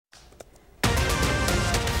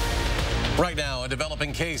Right now, a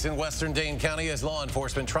developing case in western Dane County as law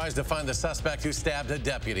enforcement tries to find the suspect who stabbed a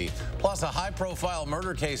deputy. Plus, a high-profile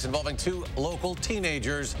murder case involving two local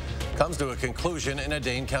teenagers comes to a conclusion in a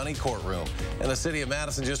Dane County courtroom. And the city of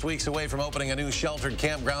Madison just weeks away from opening a new sheltered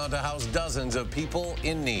campground to house dozens of people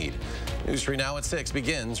in need. News 3 Now at 6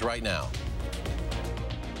 begins right now.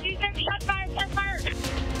 Shot fire, shot fire.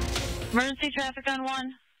 Emergency traffic on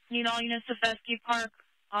 1. Need all units to Fescue Park.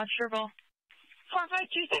 Osterville.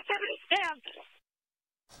 4526 stabbed.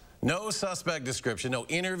 No suspect description, no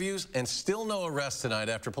interviews, and still no arrest tonight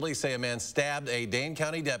after police say a man stabbed a Dane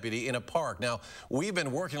County deputy in a park. Now, we've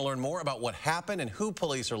been working to learn more about what happened and who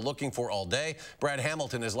police are looking for all day. Brad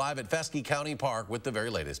Hamilton is live at Fescue County Park with the very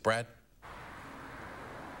latest. Brad?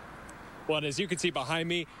 Well, as you can see behind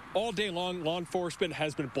me, all day long, law enforcement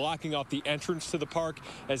has been blocking off the entrance to the park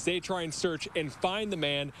as they try and search and find the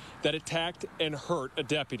man that attacked and hurt a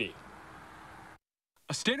deputy.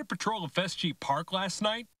 A standard patrol of Fescue Park last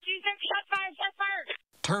night shot fire, shot fire.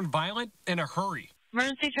 turned violent in a hurry.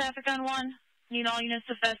 Emergency traffic on 1. Need all units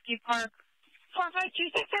to Fescue Park.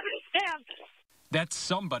 4526 stabbed. That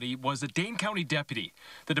somebody was a Dane County deputy.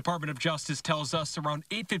 The Department of Justice tells us around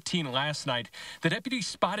 8:15 last night, the deputy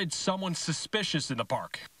spotted someone suspicious in the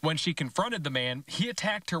park. When she confronted the man, he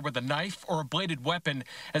attacked her with a knife or a bladed weapon,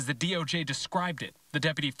 as the DOJ described it. The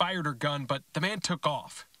deputy fired her gun, but the man took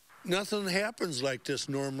off. Nothing happens like this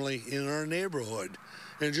normally in our neighborhood.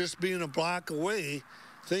 And just being a block away,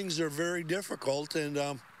 things are very difficult,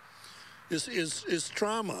 and it's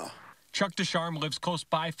trauma. Chuck Descharme lives close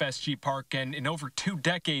by Fescue Park, and in over 2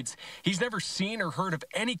 decades, he's never seen or heard of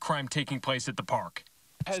any crime taking place at the park.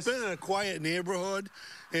 It's been a quiet neighborhood,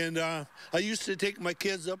 and I used to take my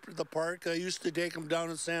kids up to the park. I used to take them down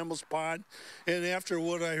to Samuel's Pond, and after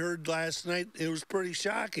what I heard last night, it was pretty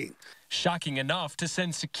shocking. Shocking enough to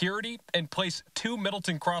send security and place 2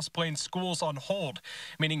 Middleton Cross Plains schools on hold,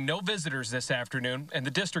 meaning no visitors this afternoon, and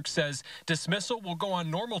the district says dismissal will go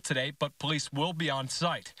on normal today, but police will be on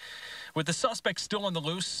site. With the suspect still on the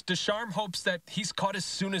loose, Descharme hopes that he's caught as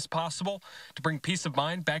soon as possible to bring peace of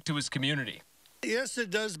mind back to his community. Yes, it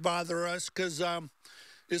does bother us because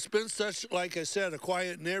it's been such, like I said, a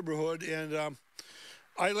quiet neighborhood, and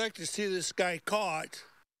I'd like to see this guy caught.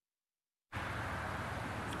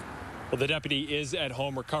 Well, the deputy is at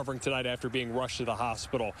home recovering tonight after being rushed to the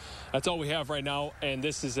hospital. That's all we have right now, and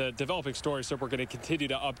this is a developing story, so we're going to continue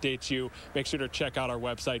to update you. Make sure to check out our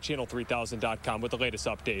website, channel3000.com, with the latest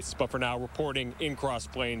updates. But for now, reporting in Cross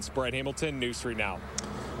Plains, Brad Hamilton, News 3 Now.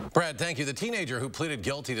 Brad, thank you. The teenager who pleaded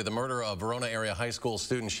guilty to the murder of Verona area high school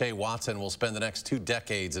student Shay Watson will spend the next 2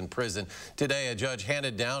 decades in prison. Today, a judge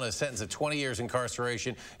handed down a sentence of 20 years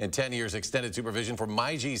incarceration and 10 years extended supervision for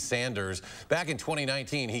Mygie Sanders. Back in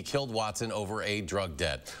 2019, he killed Watson over a drug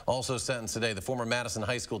debt. Also sentenced today, the former Madison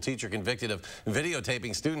high school teacher convicted of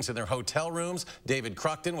videotaping students in their hotel rooms. David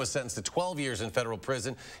Cruckton was sentenced to 12 years in federal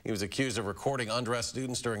prison. He was accused of recording undressed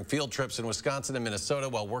students during field trips in Wisconsin and Minnesota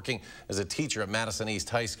while working as a teacher at Madison East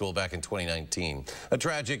High School back in 2019. A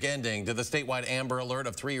tragic ending to the statewide Amber Alert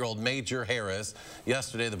of 3-year-old Major Harris.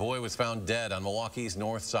 Yesterday, the boy was found dead on Milwaukee's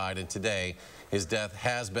north side, and today his death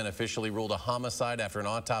has been officially ruled a homicide after an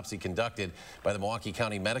autopsy conducted by the Milwaukee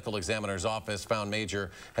County Medical Examiner's Office found Major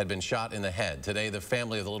had been shot in the head. Today, the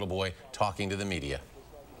family of the little boy talking to the media.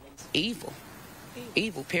 Evil.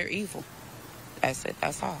 Evil, pure evil. That's it.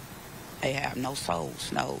 That's all. They have no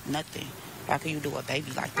souls, no nothing. How can you do a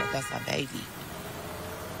baby like that? That's a baby.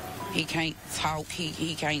 He can't talk.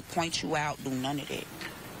 He can't point you out, do none of that.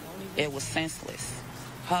 It was senseless.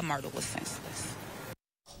 Her murder was senseless.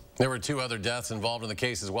 There were 2 other deaths involved in the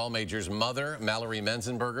case as well. Major's mother, Mallory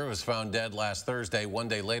Menzenberger, was found dead last Thursday. 1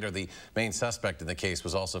 day later, the main suspect in the case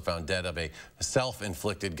was also found dead of a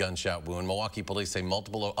self-inflicted gunshot wound. Milwaukee police say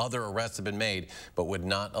multiple other arrests have been made, but would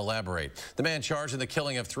not elaborate. The man charged in the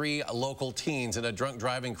killing of 3 local teens in a drunk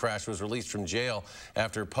driving crash was released from jail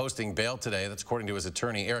after posting bail today. That's according to his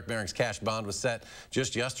attorney. Eric Merring's cash bond was set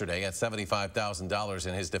just yesterday at $75,000,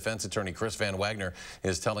 and his defense attorney, Chris Van Wagner,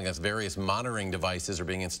 is telling us various monitoring devices are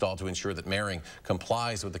being installed to ensure that Mehring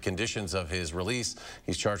complies with the conditions of his release.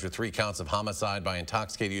 He's charged with 3 counts of homicide by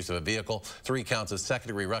intoxicated use of a vehicle, 3 counts of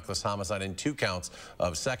second-degree reckless homicide, and 2 counts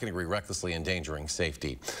of second-degree recklessly endangering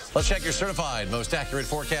safety. Let's check your certified most accurate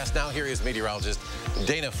forecast now. Here is meteorologist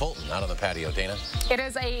Dana Fulton out on the patio. Dana? It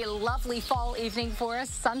is a lovely fall evening for us.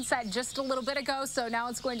 Sunset just a little bit ago, so now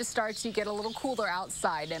it's going to start to get a little cooler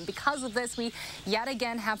outside. And because of this, we yet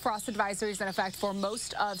again have frost advisories in effect for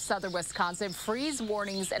most of southern Wisconsin. Freeze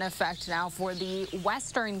warnings in in effect now for the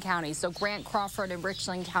western counties. So Grant, Crawford, and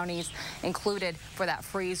Richland counties included for that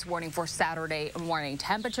freeze warning for Saturday morning.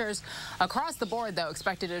 Temperatures across the board, though,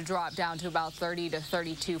 expected to drop down to about 30 to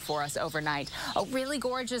 32 for us overnight. A really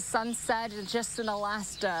gorgeous sunset just in the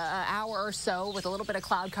last hour or so with a little bit of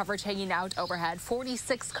cloud coverage hanging out overhead.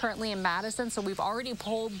 46 currently in Madison, so we've already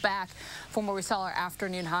pulled back from where we saw our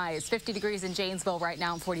afternoon highs. 50 degrees in Janesville right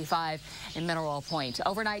now and 45 in Mineral Point.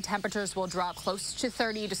 Overnight temperatures will drop close to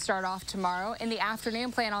 30 to start off tomorrow. In the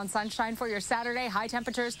afternoon, plan on sunshine for your Saturday. High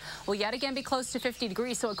temperatures will yet again be close to 50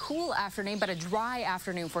 degrees, so a cool afternoon, but a dry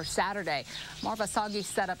afternoon for Saturday. More of a soggy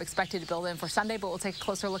setup expected to build in for Sunday, but we'll take a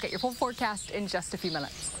closer look at your full forecast in just a few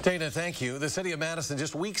minutes. Dana, thank you. The city of Madison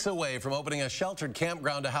just weeks away from opening a sheltered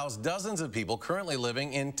campground to house dozens of people currently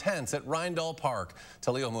living in tents at Rindall Park.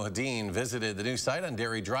 Talio Muhaddin visited the new site on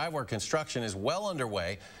Dairy Drive, where construction is well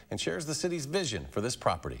underway, and shares the city's vision for this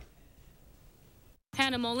property.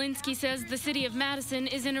 Hannah Molinsky says the city of Madison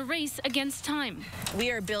is in a race against time. We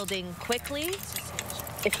are building quickly,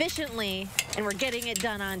 efficiently, and we're getting it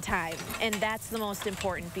done on time. And that's the most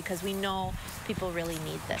important because we know people really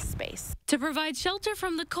need this space. To provide shelter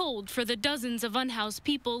from the cold for the dozens of unhoused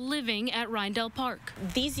people living at Rindall Park.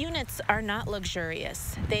 These units are not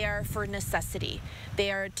luxurious. They are for necessity.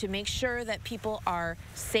 They are to make sure that people are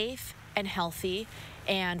safe and healthy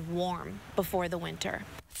and warm before the winter.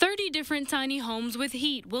 30 different tiny homes with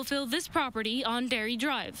heat will fill this property on Dairy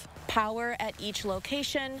Drive. Power at each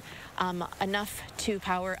location, enough to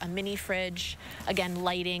power a mini fridge, again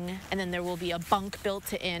lighting, and then there will be a bunk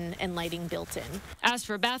built in and lighting built in. As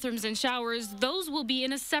for bathrooms and showers, those will be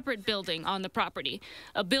in a separate building on the property,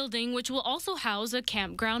 a building which will also house a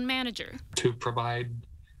campground manager. To provide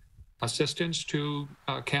assistance to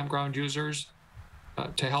campground users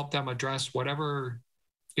to help them address whatever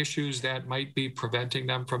issues that might be preventing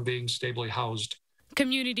them from being stably housed.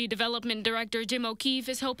 Community Development Director Jim O'Keefe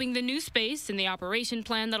is hoping the new space and the operation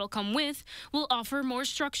plan that'll come with will offer more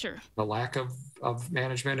structure. The lack of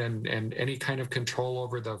management and any kind of control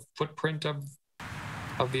over the footprint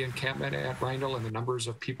of the encampment at Rindall and the numbers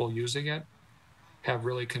of people using it have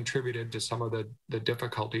really contributed to some of the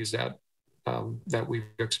difficulties that we've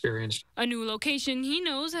experienced. A new location he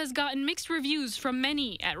knows has gotten mixed reviews from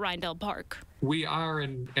many at Rindall Park. We are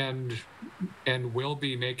and will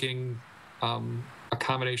be making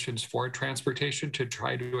accommodations for transportation to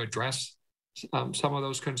try to address some of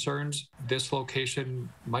those concerns. This location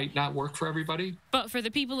might not work for everybody. But for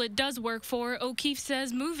the people it does work for, O'Keefe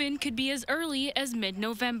says move-in could be as early as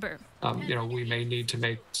mid-November. We may need to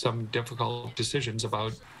make some difficult decisions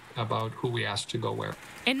about who we ask to go where.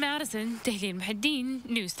 In Madison, Talio Muhaddin,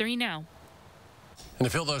 News 3 Now. And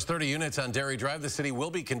to fill those 30 units on Dairy Drive, the city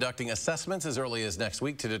will be conducting assessments as early as next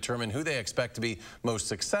week to determine who they expect to be most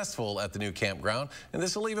successful at the new campground. And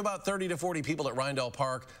this will leave about 30 to 40 people at Rindall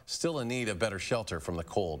Park still in need of better shelter from the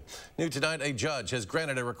cold. New tonight, a judge has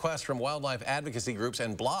granted a request from wildlife advocacy groups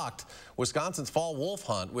and blocked Wisconsin's fall wolf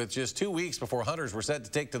hunt with just 2 weeks before hunters were set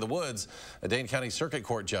to take to the woods. A Dane County Circuit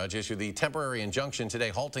Court judge issued the temporary injunction today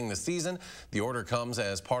halting the season. The order comes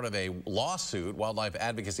as part of a lawsuit wildlife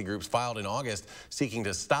advocacy groups filed in August seeking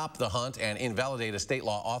to stop the hunt and invalidate a state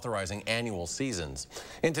law authorizing annual seasons.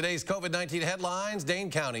 In today's COVID-19 headlines,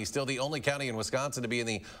 Dane County still the only county in Wisconsin to be in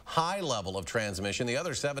the high level of transmission. The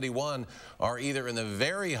other 71 are either in the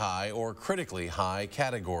very high or critically high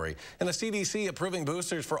category. And the CDC approving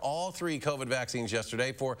boosters for all 3 COVID vaccines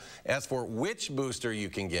yesterday. As for which booster you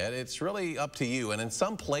can get, it's really up to you. And in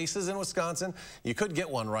some places in Wisconsin, you could get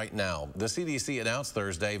one right now. The CDC announced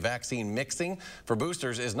Thursday vaccine mixing for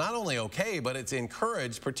boosters is not only okay, but it's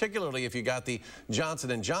encouraged, particularly if you got the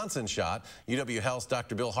Johnson & Johnson shot. UW Health's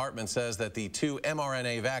Dr. Bill Hartman says that the 2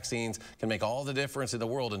 mRNA vaccines can make all the difference in the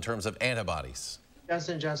world in terms of antibodies.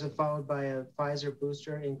 Johnson & Johnson, followed by a Pfizer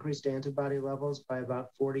booster, increased antibody levels by about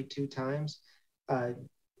 42 times.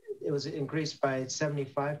 It was increased by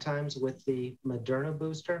 75 times with the Moderna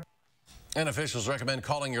booster. And officials recommend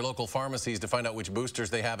calling your local pharmacies to find out which boosters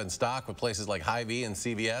they have in stock, with places like Hy-Vee and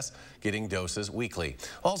CVS getting doses weekly.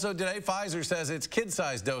 Also today, Pfizer says its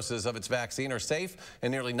kid-sized doses of its vaccine are safe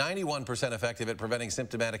and nearly 91% effective at preventing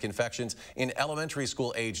symptomatic infections in elementary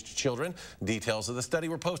school-aged children. Details of the study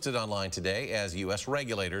were posted online today as U.S.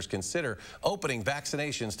 regulators consider opening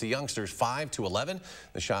vaccinations to youngsters 5 to 11.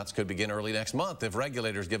 The shots could begin early next month if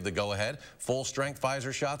regulators give the go-ahead. Full-strength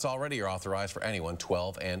Pfizer shots already are authorized for anyone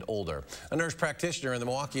 12 and older. A nurse practitioner in the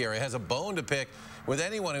Milwaukee area has a bone to pick with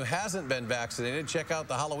anyone who hasn't been vaccinated. Check out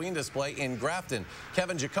the Halloween display in Grafton.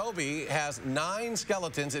 Kevin Jacoby has 9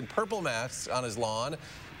 skeletons in purple masks on his lawn.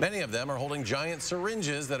 Many of them are holding giant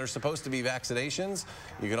syringes that are supposed to be vaccinations.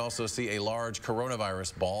 You can also see a large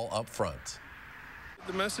coronavirus ball up front.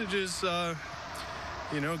 The message is,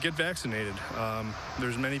 get vaccinated.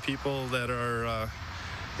 There's many people that are,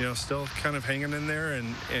 still kind of hanging in there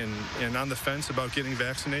and on the fence about getting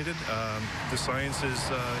vaccinated. The science is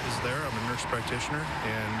there. I'm a nurse practitioner,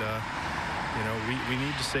 and we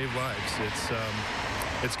need to save lives.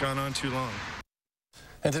 It's gone on too long.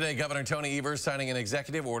 And today, Governor Tony Evers signing an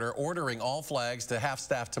executive order ordering all flags to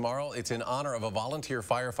half-staff tomorrow. It's in honor of a volunteer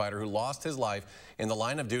firefighter who lost his life in the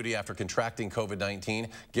line of duty after contracting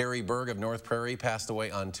COVID-19. Gary Berg of North Prairie passed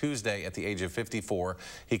away on Tuesday at the age of 54.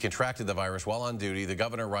 He contracted the virus while on duty. The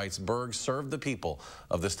governor writes, Berg served the people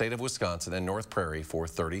of the state of Wisconsin and North Prairie for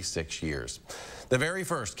 36 years. The very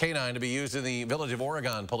first canine to be used in the Village of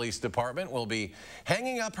Oregon Police Department will be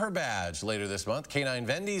hanging up her badge later this month. Canine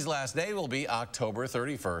Vendy's last day will be October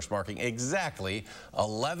 31st, marking exactly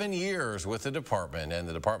 11 years with the department. And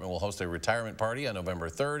the department will host a retirement party on November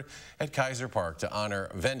 3rd at Kaiser Park to honor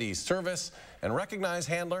Vendy's service and recognize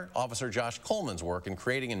handler Officer Josh Coleman's work in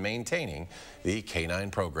creating and maintaining the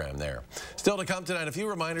canine program there. Still to come tonight, a few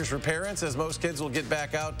reminders for parents as most kids will get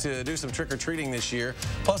back out to do some trick-or-treating this year.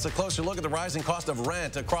 Plus, a closer look at the rising cost of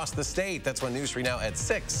rent across the state. That's when News 3 Now at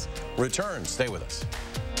 6 returns. Stay with us.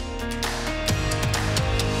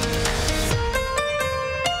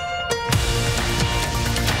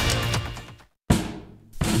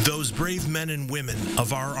 Those brave men and women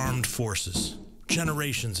of our armed forces,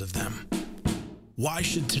 generations of them. Why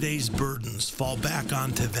should today's burdens fall back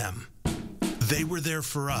onto them? They were there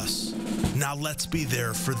for us. Now let's be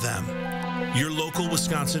there for them. Your local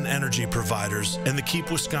Wisconsin energy providers and the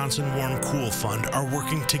Keep Wisconsin Warm Cool Fund are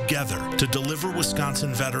working together to deliver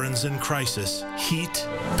Wisconsin veterans in crisis heat,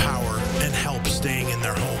 power, and help staying in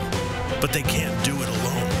their home. But they can't do it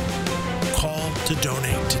alone. Call to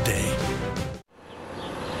donate today.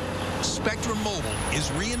 Spectrum Mobile is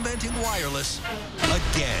reinventing wireless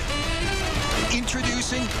again.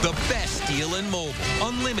 Introducing the best deal in mobile.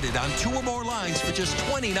 Unlimited on 2 or more lines for just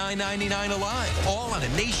 $29.99 a line. All on a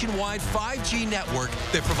nationwide 5G network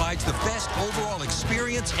that provides the best overall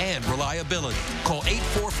experience and reliability. Call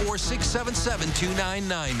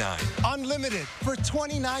 844-677-2999. Unlimited for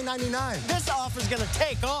 $29.99. This offer's going to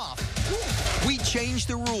take off. We changed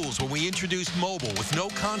the rules when we introduced mobile with no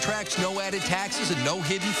contracts, no added taxes, and no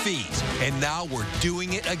hidden fees. And now we're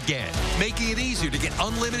doing it again, making it easier to get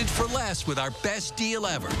unlimited for less with our best deal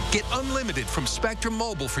ever. Get unlimited from Spectrum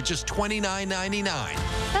Mobile for just $29.99.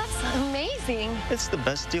 That's amazing. It's the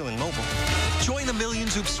best deal in mobile. Join the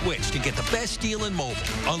millions who've switched and get the best deal in mobile.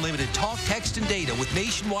 Unlimited talk, text, and data with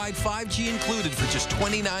nationwide 5G included for just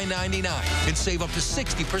 $29.99 and save up to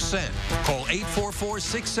 60%. Call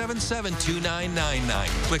 844-677-2999.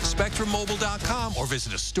 Click SpectrumMobile.com or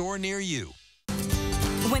visit a store near you.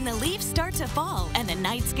 When the leaves start to fall and the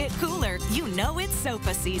nights get cooler, you know it's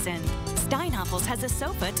sofa season. Steinhoffels has a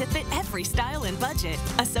sofa to fit every style and budget.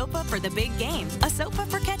 A sofa for the big game, a sofa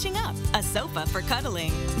for catching up, a sofa for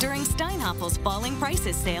cuddling. During Steinhoffels' Falling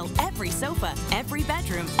Prices sale, every sofa, every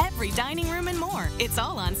bedroom, every dining room, and more, it's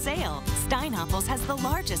all on sale. Steinhoffels has the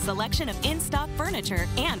largest selection of in-stock furniture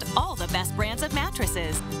and all the best brands of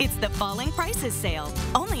mattresses. It's the Falling Prices sale,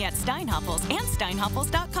 only at Steinhoffels and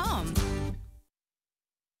Steinhoffels.com.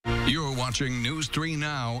 You're watching News 3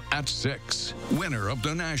 Now at 6. Winner of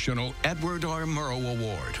the National Edward R. Murrow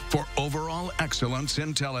Award for Overall Excellence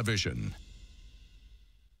in Television.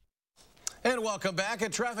 And welcome back. A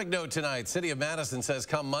traffic note tonight. City of Madison says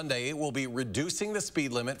come Monday it will be reducing the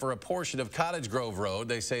speed limit for a portion of Cottage Grove Road.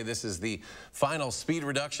 They say this is the final speed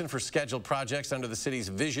reduction for scheduled projects under the city's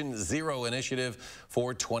Vision Zero initiative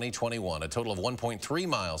for 2021. A total of 1.3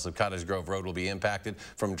 miles of Cottage Grove Road will be impacted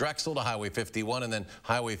from Drexel to Highway 51 and then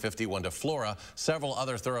Highway 51 to Flora. Several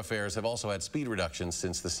other thoroughfares have also had speed reductions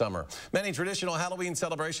since the summer. Many traditional Halloween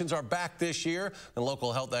celebrations are back this year, and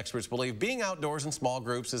local health experts believe being outdoors in small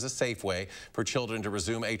groups is a safe way for children to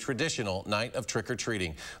resume a traditional night of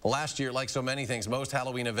trick-or-treating. Last year, like so many things, most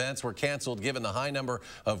Halloween events were canceled given the high number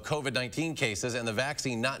of COVID-19 cases and the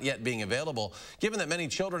vaccine not yet being available. Given that many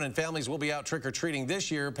children and families will be out trick-or-treating this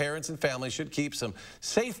year, parents and families should keep some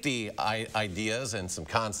safety ideas and some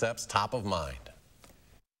concepts top of mind.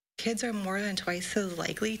 Kids are more than twice as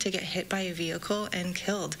likely to get hit by a vehicle and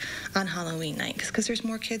killed on Halloween night because there's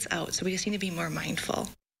more kids out, so we just need to be more mindful.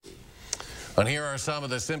 And here are some of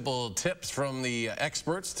the simple tips from the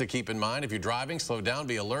experts to keep in mind. If you're driving, slow down,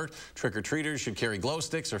 be alert. Trick-or-treaters should carry glow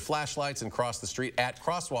sticks or flashlights and cross the street at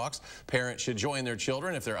crosswalks. Parents should join their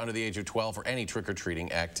children if they're under the age of 12 for any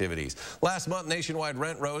trick-or-treating activities. Last month, nationwide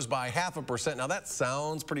rent rose by 0.5%. Now that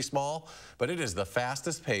sounds pretty small, but it is the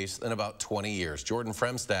fastest pace in about 20 years. Jordan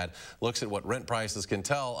Fremstad looks at what rent prices can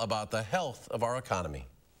tell about the health of our economy.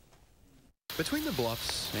 Between the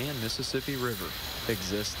Bluffs and Mississippi River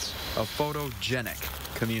exists a photogenic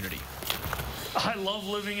community. I love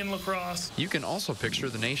living in La Crosse. You can also picture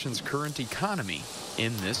the nation's current economy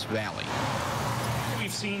in this valley.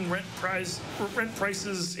 We've seen rent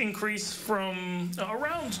prices increase from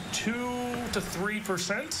around 2 to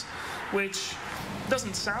 3%, which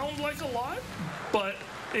doesn't sound like a lot, but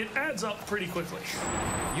it adds up pretty quickly.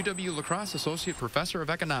 UW La Crosse Associate Professor of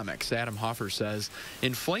Economics Adam Hoffer says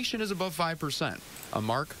inflation is above 5%, a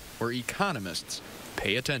mark where economists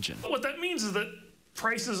pay attention. What that means is that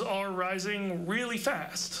prices are rising really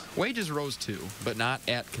fast. Wages rose too, but not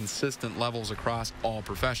at consistent levels across all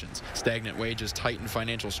professions. Stagnant wages tighten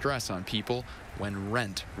financial stress on people when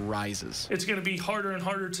rent rises. It's going to be harder and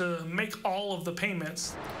harder to make all of the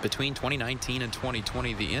payments. Between 2019 and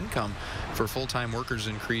 2020, the income for full-time workers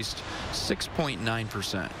increased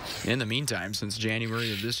 6.9%. In the meantime, since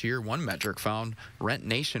January of this year, one metric found rent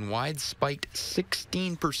nationwide spiked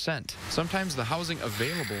 16%. Sometimes the housing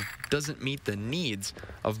available doesn't meet the needs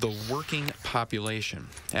of the working population.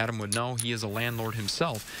 Adam would know, he is a landlord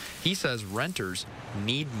himself. He says renters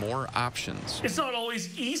need more options. It's not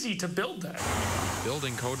always easy to build that.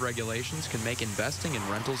 Building code regulations can make investing in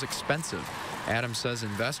rentals expensive. Adam says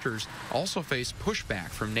investors also face pushback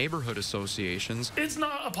from neighborhood associations. It's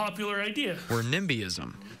not a popular idea. Where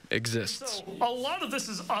NIMBYism exists. So a lot of this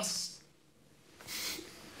is us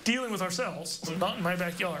dealing with ourselves, not in my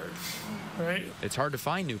backyard, right? It's hard to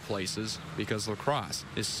find new places because La Crosse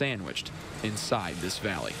is sandwiched inside this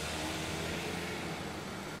valley.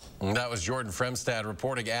 And that was Jordan Fremstad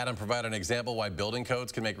reporting. Adam provided an example why building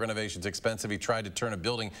codes can make renovations expensive. He tried to turn a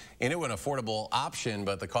building into an affordable option,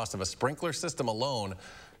 but the cost of a sprinkler system alone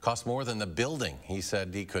cost more than the building. He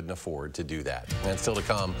said he couldn't afford to do that. And still to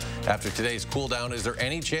come, after today's cool down, is there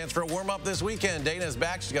any chance for a warm up this weekend? Dana's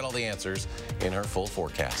back. She's got all the answers in her full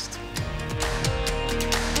forecast.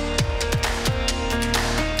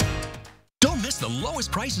 The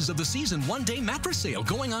lowest prices of the season one-day mattress sale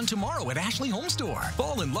going on tomorrow at Ashley Home Store.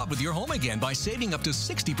 Fall in love with your home again by saving up to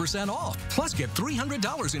 60% off. Plus, get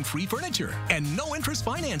 $300 in free furniture and no interest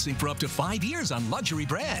financing for up to 5 years on luxury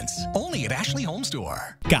brands. Only at Ashley Home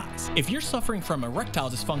Store. Guys, if you're suffering from erectile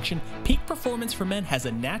dysfunction, Peak Performance for Men has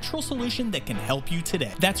a natural solution that can help you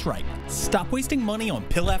today. That's right. Stop wasting money on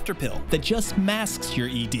pill after pill that just masks your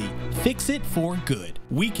ED. Fix it for good.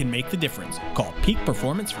 We can make the difference. Call Peak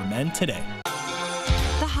Performance for Men today.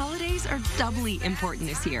 The holidays are doubly important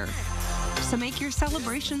this year, so make your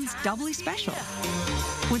celebrations doubly special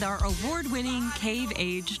with our award-winning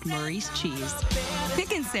cave-aged Maurice cheese.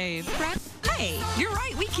 Pick and save. Hey, you're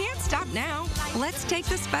right, we can't stop now. Let's take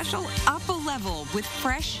the special up a level with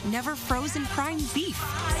fresh, never frozen prime beef.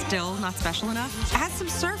 Still not special enough? Add some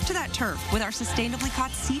surf to that turf with our sustainably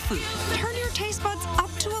caught seafood. Turn your taste buds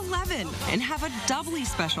up to 11 and have a doubly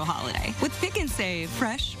special holiday with Pick and Save,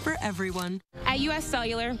 fresh for everyone. At US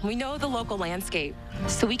Cellular, we know the local landscape,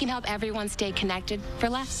 so we can help everyone stay connected for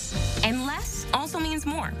less. And less also means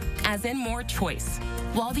more, as in more choice.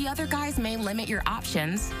 While the other guys may limit your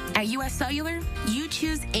options, at US Cellular, you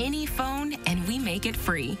choose any phone and we make it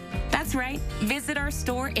free. That's right, visit our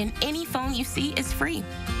store and any phone you see is free.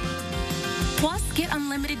 Plus, get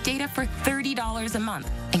unlimited data for $30 a month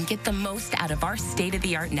and get the most out of our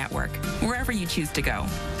state-of-the-art network, wherever you choose to go.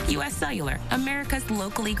 US Cellular, America's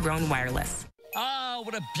locally grown wireless. Ah,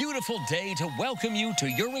 what a beautiful day to welcome you to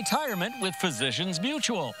your retirement with Physicians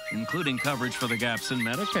Mutual, including coverage for the gaps in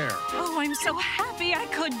Medicare. Oh, I'm so happy I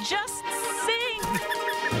could just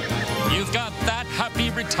sing. You've got that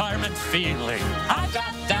happy retirement feeling. I've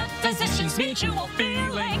got that Physicians Mutual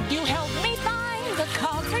feeling. You help me find the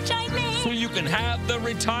coverage I need, so you can have the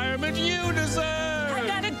retirement you deserve. I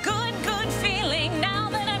got a good feeling now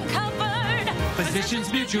that I'm covered. Physicians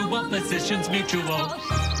Mutual, Physicians Mutual.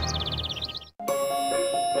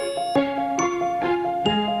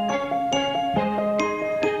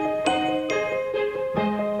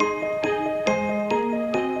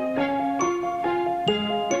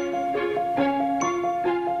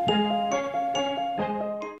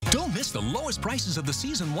 Prices prices of the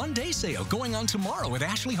season one-day sale going on tomorrow at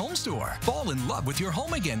Ashley Home Store. Fall in love with your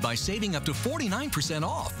home again by saving up to 49%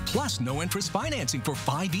 off, plus no interest financing for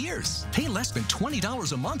 5 years. Pay less than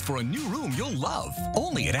 $20 a month for a new room you'll love.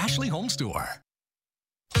 Only at Ashley Home Store.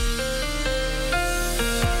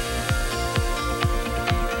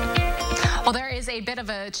 Well, there is a bit of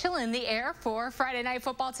a chill in the air for Friday night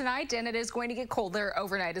football tonight, and it is going to get colder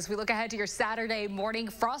overnight. As we look ahead to your Saturday morning,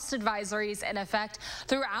 frost advisories in effect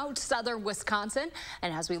throughout southern Wisconsin.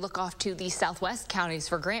 And as we look off to the southwest counties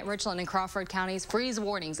for Grant, Richland, and Crawford counties, freeze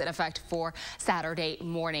warnings in effect for Saturday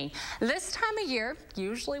morning. This time of year,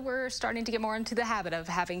 usually we're starting to get more into the habit of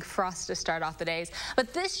having frost to start off the days.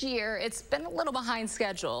 But this year, it's been a little behind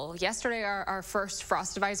schedule. Yesterday, our first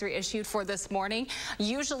frost advisory issued for this morning.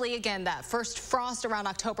 Usually, again, that first frost around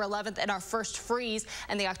October 11th and our first freeze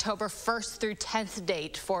and the October 1st through 10th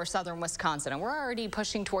date for southern Wisconsin. And we're already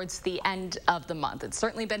pushing towards the end of the month. It's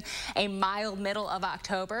certainly been a mild middle of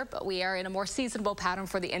October, but we are in a more seasonable pattern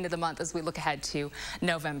for the end of the month as we look ahead to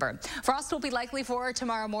November. Frost will be likely for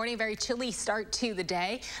tomorrow morning. Very chilly start to the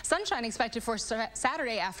day. Sunshine expected for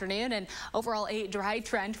Saturday afternoon, and overall a dry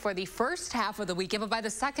trend for the first half of the weekend. But by the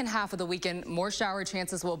second half of the weekend, more shower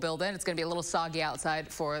chances will build in. It's going to be a little soggy outside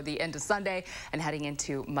for the end of Sunday and heading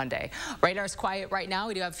into Monday. Radar's quiet right now.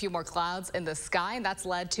 We do have a few more clouds in the sky, and that's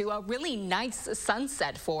led to a really nice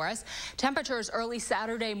sunset for us. Temperatures early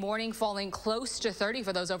Saturday morning falling close to 30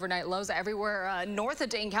 for those overnight lows. Everywhere north of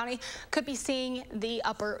Dane County could be seeing the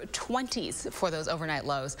upper 20s for those overnight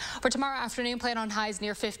lows. For tomorrow afternoon, plan on highs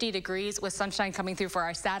near 50 degrees with sunshine coming through for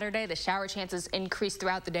our Saturday. The shower chances increase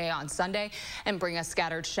throughout the day on Sunday and bring us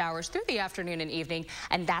scattered showers through the afternoon and evening,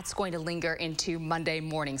 and that's going to linger into Monday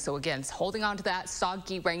morning. So again, holding on to that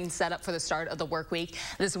soggy rain setup for the start of the work week.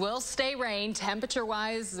 This will stay rain.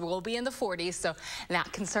 Temperature-wise, we'll be in the 40s, so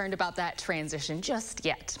not concerned about that transition just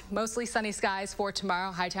yet. Mostly sunny skies for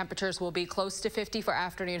tomorrow. High temperatures will be close to 50 for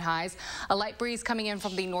afternoon highs. A light breeze coming in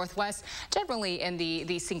from the northwest, generally in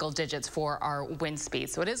the single digits for our wind speed.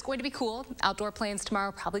 So it is going to be cool. Outdoor plans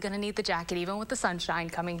tomorrow, probably going to need the jacket even with the sunshine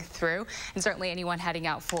coming through. And certainly anyone heading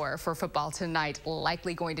out for football tonight,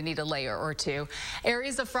 likely going to need a layer or two.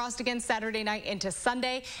 Areas of frost again Saturday night into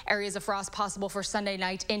Sunday. Areas of frost possible for Sunday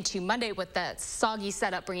night into Monday with that soggy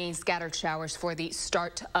setup bringing scattered showers for the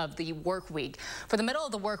start of the work week. For the middle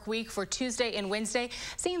of the work week for Tuesday and Wednesday,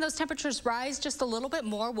 seeing those temperatures rise just a little bit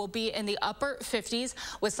more. We'll be in the upper 50s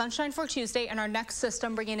with sunshine for Tuesday, and our next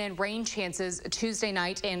system bringing in rain chances Tuesday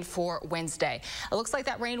night and for Wednesday. It looks like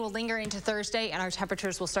that rain will linger into Thursday, and our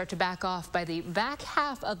temperatures will start to back off by the back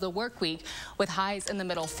half of the work week with highs in the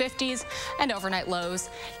middle 50s and overnight lows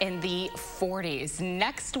in the 40s.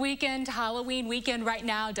 Next weekend, Halloween weekend right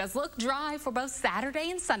now, does look dry for both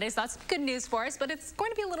Saturday and Sunday, so that's good news for us, but it's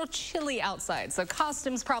going to be a little chilly outside, so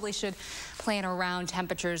costumes probably should plan around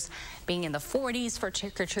temperatures being in the 40s for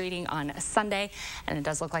trick-or-treating on Sunday. And it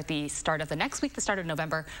does look like the start of the next week, the start of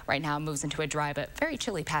November, right now moves into a dry but very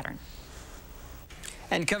chilly pattern.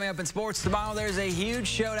 And coming up in sports tomorrow, there's a huge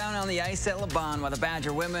showdown on the ice at LeBon while the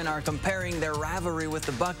Badger women are comparing their rivalry with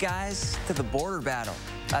the Buckeyes to the border battle.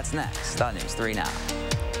 That's next on News 3 Now.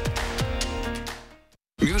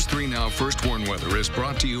 News 3 Now First Warn Weather is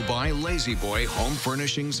brought to you by Lazy Boy Home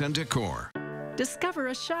Furnishings and Decor. Discover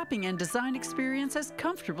a shopping and design experience as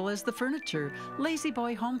comfortable as the furniture. Lazy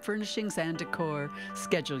Boy Home Furnishings and Decor.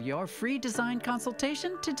 Schedule your free design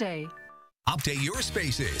consultation today. Update your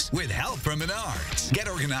spaces with help from Menards. Get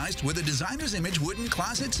organized with a Designer's Image wooden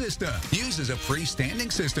closet system. Use as a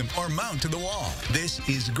freestanding system or mount to the wall. This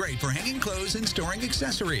is great for hanging clothes and storing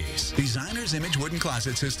accessories. Designer's Image wooden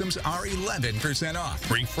closet systems are 11% off.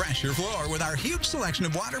 Refresh your floor with our huge selection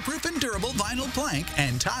of waterproof and durable vinyl plank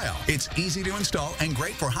and tile. It's easy to install and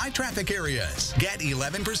great for high traffic areas. Get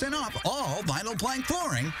 11% off all vinyl plank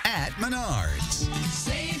flooring at Menards.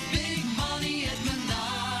 Save big money at Menards.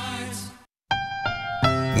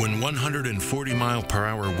 When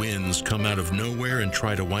 140-mile-per-hour winds come out of nowhere and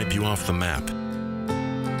try to wipe you off the map.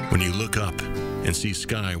 When you look up and see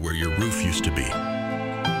sky where your roof used to be.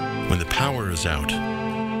 When the power is out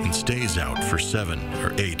and stays out for 7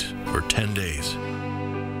 or 8 or 10 days.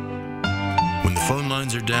 When the phone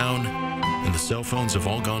lines are down and the cell phones have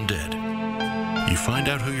all gone dead. You find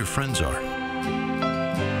out who your friends are.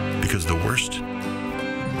 Because the worst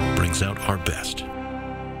brings out our best.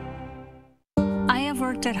 I have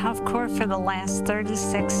worked worked at Huffcore for the last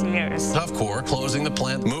 36 years. Huffcore closing the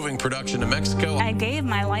plant, moving production to Mexico. I gave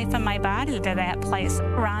my life and my body to that place.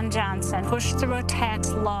 Ron Johnson pushed through a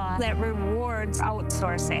tax law that rewards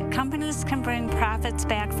outsourcing. Companies can bring profits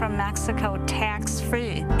back from Mexico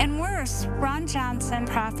tax-free. And worse, Ron Johnson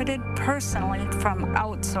profited personally from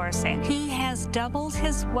outsourcing. He has doubled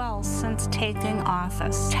his wealth since taking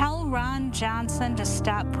office. Tell Ron Johnson to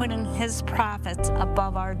stop putting his profits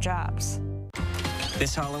above our jobs.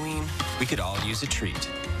 This Halloween, we could all use a treat.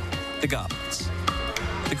 The goblins,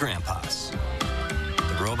 the grandpas,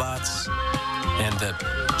 the robots, and the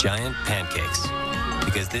giant pancakes.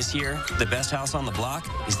 Because this year, the best house on the block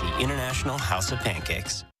is the International House of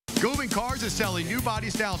Pancakes. Govan Cars is selling new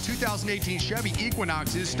body-style 2018 Chevy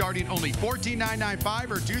Equinoxes starting only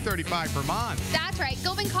 $14,995 or $235 per month. That's right.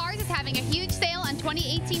 Govan Cars is having a huge sale on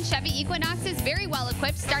 2018 Chevy Equinoxes, very well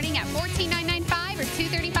equipped, starting at $14,995 or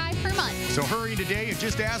 $235 per month. So hurry today and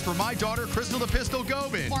just ask for my daughter, Crystal the Pistol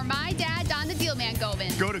Govan. Or my dad, Don the Dealman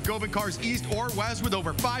Govan. Go to Govan Cars East or West with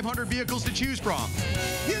over 500 vehicles to choose from.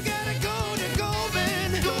 You gotta go to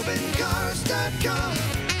Govan, GovanCars.com.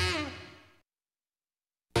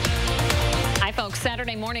 Hi, folks.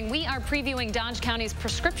 Saturday morning, we are previewing Dodge County's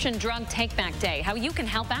Prescription Drug Take-Back Day, how you can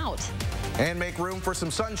help out. And make room for some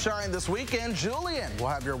sunshine this weekend. Julian will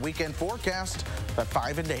have your weekend forecast at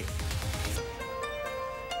 5 and 8.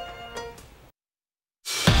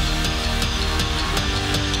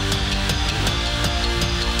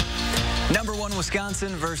 Number 1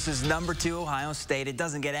 Wisconsin versus number 2 Ohio State. It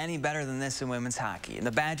doesn't get any better than this in women's hockey. And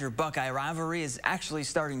the Badger-Buckeye rivalry is actually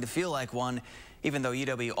starting to feel like one, even though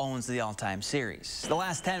UW owns the all-time series. The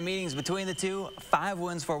last 10 meetings between the two, 5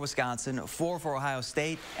 wins for Wisconsin, 4 for Ohio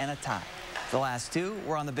State, and a tie. The last 2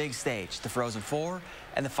 were on the big stage, the Frozen Four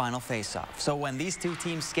and the final face-off. So when these two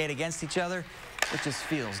teams skate against each other, it just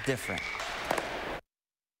feels different.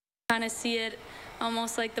 Kind of see it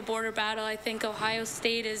almost like the border battle. I think Ohio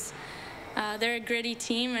State is, they're a gritty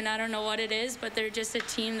team, and I don't know what it is, but they're just a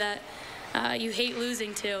team that you hate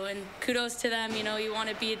losing to, and kudos to them. You know, you want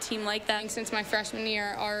to be a team like that. Since my freshman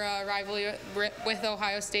year, our rivalry with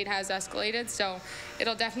Ohio State has escalated, so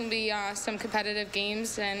it'll definitely be some competitive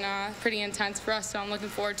games and pretty intense for us, so I'm looking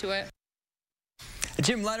forward to it.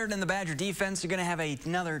 Jim Leonard and the Badger defense are going to have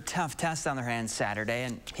another tough test on their hands Saturday,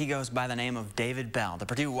 and he goes by the name of David Bell. The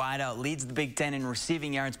Purdue wideout leads the Big Ten in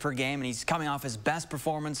receiving yards per game, and he's coming off his best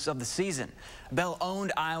performance of the season. Bell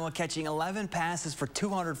owned Iowa, catching 11 passes for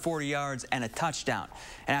 240 yards and a touchdown.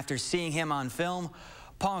 And after seeing him on film,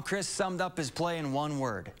 Paul Chryst summed up his play in one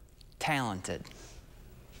word: talented.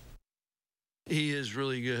 He is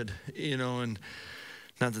really good, you know, and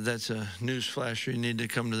not that that's a news flash. You need to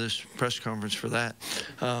come to this press conference for that.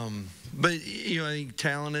 But, you know, I think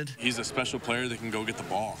talented. He's a special player that can go get the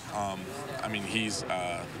ball. I mean, he's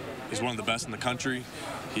one of the best in the country.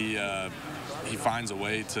 He finds a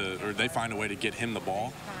way to, or they find a way to get him the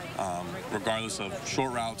ball, regardless of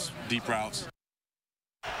short routes, deep routes.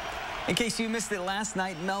 In case you missed it last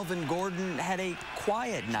night, Melvin Gordon had a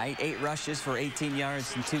quiet night. 8 rushes for 18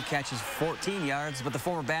 yards and 2 catches for 14 yards. But the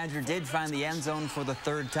former Badger did find the end zone for the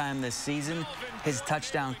 3rd time this season. His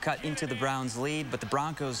touchdown cut into the Browns' lead, but the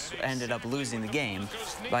Broncos ended up losing the game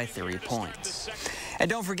by 3 points. And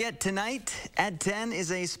don't forget, tonight at 10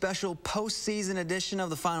 is a special postseason edition of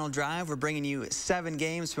the Final Drive. We're bringing you 7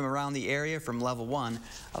 games from around the area from level 1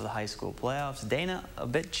 of the high school playoffs. Dana, a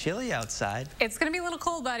bit chilly outside. It's going to be a little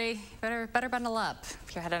cold, buddy. Better bundle up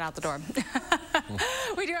if you're heading out the door.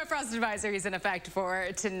 We do have frost advisories in effect for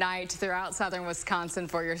tonight throughout southern Wisconsin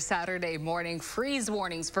for your Saturday morning. Freeze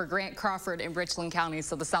warnings for Grant, Crawford, and Richland counties,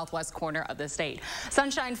 so the southwest corner of the state.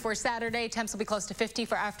 Sunshine for Saturday. Temps will be close to 50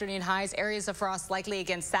 for afternoon highs. Areas of frost likely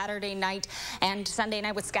again Saturday night and Sunday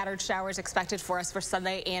night, with scattered showers expected for us for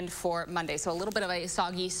Sunday and for Monday. So a little bit of a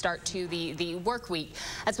soggy start to the work week.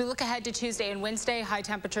 As we look ahead to Tuesday and Wednesday, high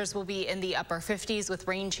temperatures will be in the upper 50s with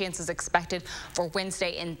rain chances expected for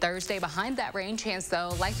Wednesday and Thursday. Behind that rain chance,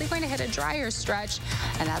 though, likely going to hit a drier stretch,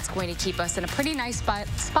 and that's going to keep us in a pretty nice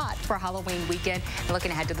spot for Halloween weekend and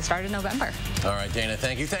looking ahead to the start of November. All right, Dana,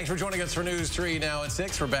 thank you. Thanks for joining us for News 3 now at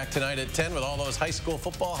 6. We're back tonight at 10 with all those high school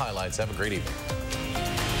football highlights. Have a great evening.